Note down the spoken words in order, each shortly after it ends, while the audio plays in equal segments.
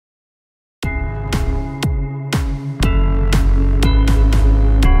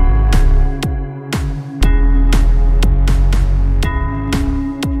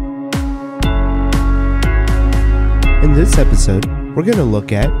this episode, we're going to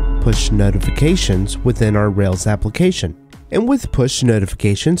look at push notifications within our Rails application. And with push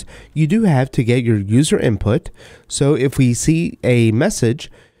notifications, you do have to get your user input. So if we see a message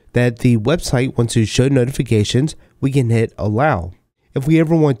that the website wants to show notifications, we can hit allow. If we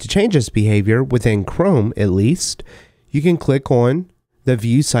ever want to change this behavior within Chrome, at least, you can click on the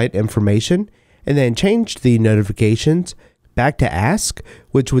view site information and then change the notifications back to ask,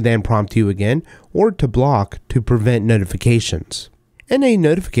 which would then prompt you again, or to block to prevent notifications. And a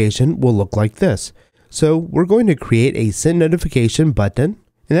notification will look like this. So we're going to create a send notification button,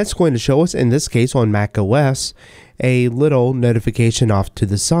 and that's going to show us, in this case on Mac OS, a little notification off to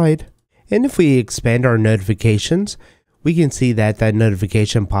the side. And if we expand our notifications, we can see that that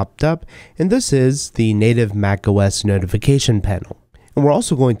notification popped up, and this is the native Mac OS notification panel. And we're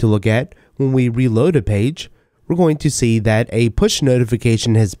also going to look at when we reload a page, we're going to see that a push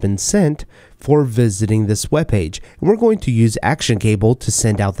notification has been sent for visiting this web page. And we're going to use ActionCable to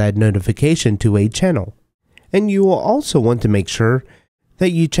send out that notification to a channel. And you will also want to make sure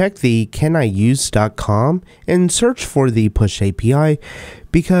that you check the caniuse.com and search for the push API,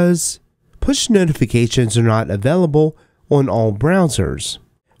 because push notifications are not available on all browsers.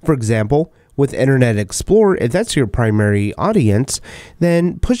 For example, with Internet Explorer, if that's your primary audience,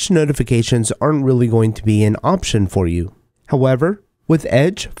 then push notifications aren't really going to be an option for you. However, with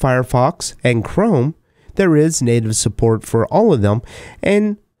Edge, Firefox, and Chrome, there is native support for all of them,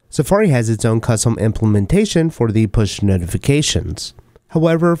 and Safari has its own custom implementation for the push notifications.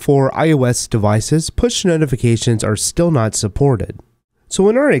 However, for iOS devices, push notifications are still not supported. So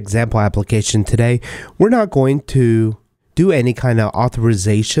in our example application today, we're not going to do any kind of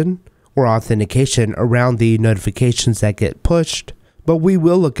authorization or authentication around the notifications that get pushed, but we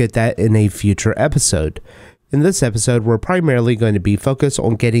will look at that in a future episode. In this episode, we're primarily going to be focused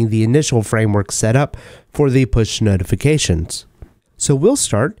on getting the initial framework set up for the push notifications. So we'll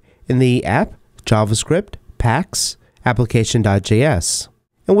start in the app, JavaScript, packs, application.js.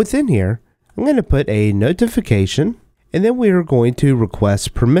 And within here, I'm going to put a notification, and then we are going to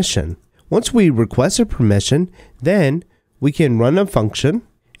request permission. Once we request a permission, then we can run a function,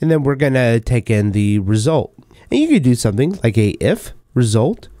 and then we're going to take in the result. And you could do something like a if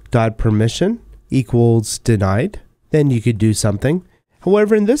result.permission equals denied. Then you could do something.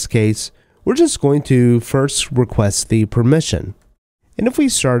 However, in this case, we're just going to first request the permission. And if we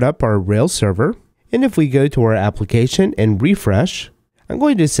start up our Rails server, and if we go to our application and refresh, I'm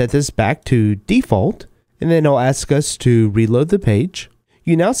going to set this back to default, and then it'll ask us to reload the page.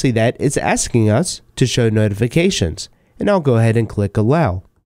 You now see that it's asking us to show notifications, and I'll go ahead and click allow.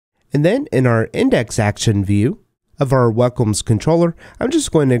 And then in our index action view of our welcomes controller, I'm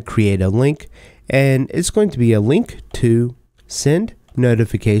just going to create a link, and it's going to be a link to send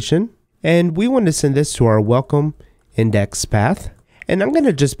notification. And we want to send this to our welcome index path. And I'm going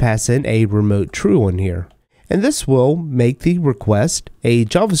to just pass in a remote true on here. And this will make the request a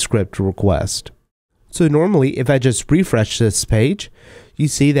JavaScript request. So normally, if I just refresh this page, you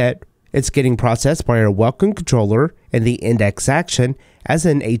see that it's getting processed by our welcome controller and the index action as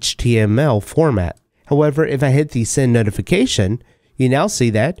an HTML format. However, if I hit the send notification, you now see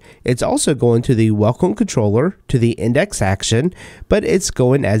that it's also going to the welcome controller to the index action, but it's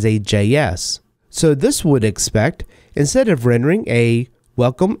going as a JS. So this would expect, instead of rendering a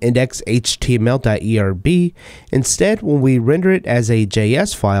welcome index html.erb, instead when we render it as a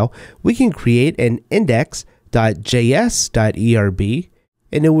JS file, we can create an index.js.erb,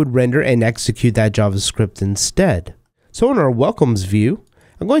 and it would render and execute that JavaScript instead. So in our welcomes view,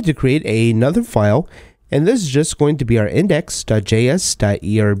 I'm going to create another file, and this is just going to be our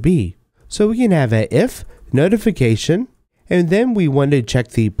index.js.erb. So we can have a if notification, and then we want to check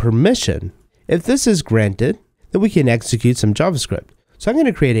the permission. If this is granted, then we can execute some JavaScript. So I'm going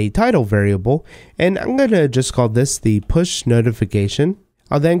to create a title variable, and I'm going to just call this the push notification.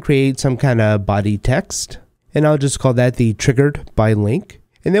 I'll then create some kind of body text, and I'll just call that the triggered by link.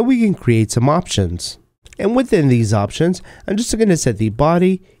 And then we can create some options. And within these options, I'm just going to set the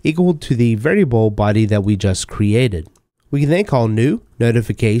body equal to the variable body that we just created. We can then call new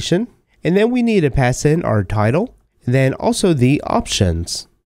notification, and then we need to pass in our title, and then also the options.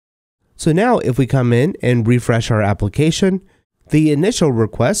 So now if we come in and refresh our application, the initial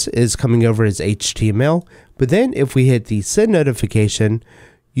request is coming over as HTML, but then if we hit the send notification,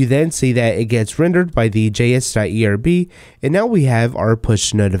 you then see that it gets rendered by the js.erb, and now we have our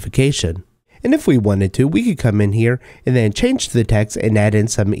push notification. And if we wanted to, we could come in here and then change the text and add in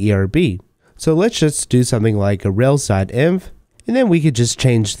some ERB. So let's just do something like a rails.env, and then we could just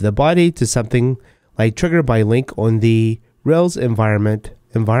change the body to something like trigger by link on the Rails environment.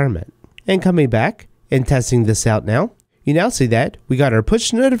 And coming back and testing this out now, you now see that we got our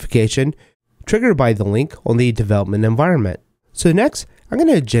push notification triggered by the link on the development environment. So next, I'm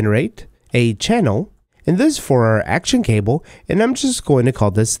going to generate a channel, and this is for our action cable, and I'm just going to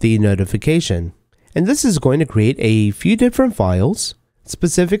call this the notification. And this is going to create a few different files.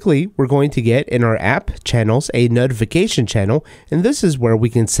 Specifically, we're going to get in our app channels a notification channel, and this is where we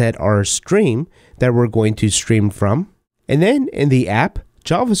can set our stream that we're going to stream from. And then in the app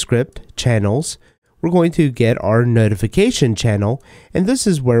JavaScript channels, we're going to get our notification channel, and this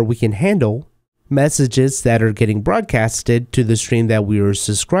is where we can handle messages that are getting broadcasted to the stream that we are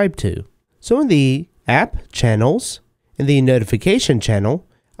subscribed to. So in the app channels, in the notification channel,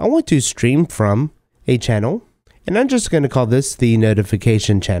 I want to stream from a channel, and I'm just going to call this the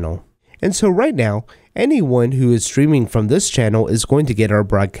notification channel. And so right now, anyone who is streaming from this channel is going to get our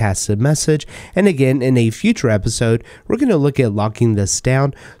broadcasted message. And again, in a future episode, we're going to look at locking this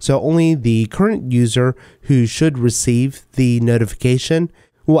down, so only the current user who should receive the notification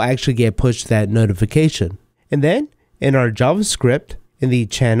will actually get pushed that notification. And then in our JavaScript, in the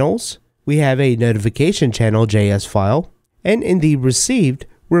channels, we have a notification channel JS file, and in the received,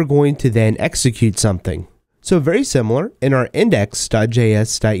 we're going to then execute something. So very similar, in our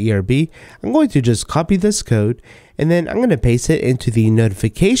index.js.erb, I'm going to just copy this code, and then I'm going to paste it into the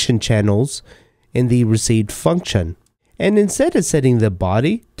notification channels in the received function. And instead of setting the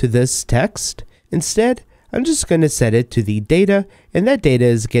body to this text, instead, I'm just going to set it to the data, and that data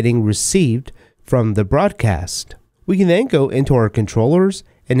is getting received from the broadcast. We can then go into our controllers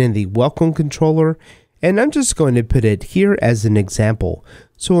and in the welcome controller, and I'm just going to put it here as an example.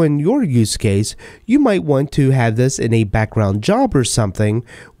 So in your use case, you might want to have this in a background job or something,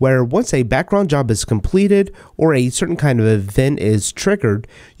 where once a background job is completed or a certain kind of event is triggered,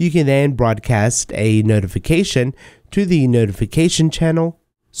 you can then broadcast a notification to the notification channel,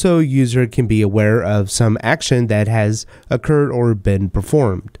 so a user can be aware of some action that has occurred or been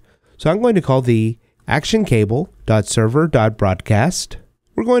performed. So I'm going to call the ActionCable.server.broadcast.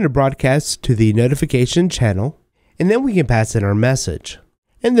 We're going to broadcast to the notification channel, and then we can pass in our message.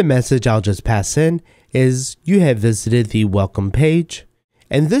 And the message I'll just pass in is you have visited the welcome page,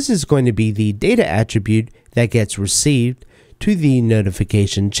 and this is going to be the data attribute that gets received to the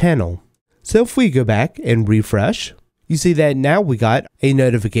notification channel. So if we go back and refresh, you see that now we got a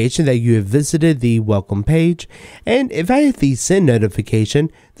notification that you have visited the welcome page. And if I hit the send notification,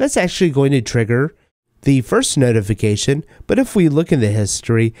 that's actually going to trigger the first notification. But if we look in the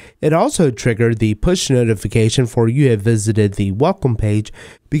history, it also triggered the push notification for you have visited the welcome page,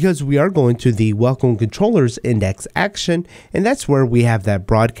 because we are going to the welcome controllers index action, and that's where we have that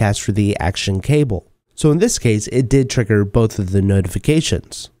broadcast for the action cable. So in this case, it did trigger both of the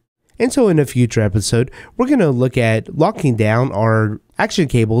notifications. And so in a future episode, we're going to look at locking down our action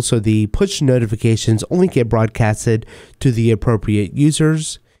cable so the push notifications only get broadcasted to the appropriate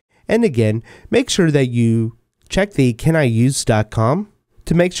users. And again, make sure that you check the caniuse.com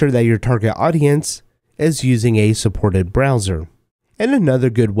to make sure that your target audience is using a supported browser. And another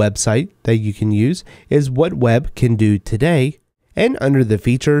good website that you can use is What Web Can Do Today. And under the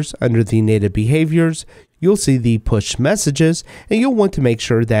features, under the native behaviors, you'll see the push messages, and you'll want to make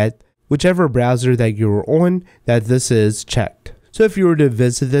sure that whichever browser that you're on, that this is checked. So if you were to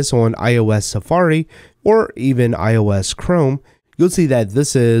visit this on iOS Safari or even iOS Chrome, you'll see that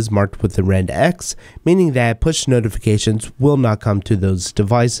this is marked with the red X, meaning that push notifications will not come to those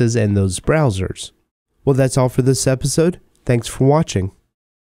devices and those browsers. Well, that's all for this episode. Thanks for watching.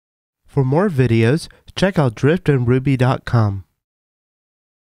 For more videos, check out driftandruby.com.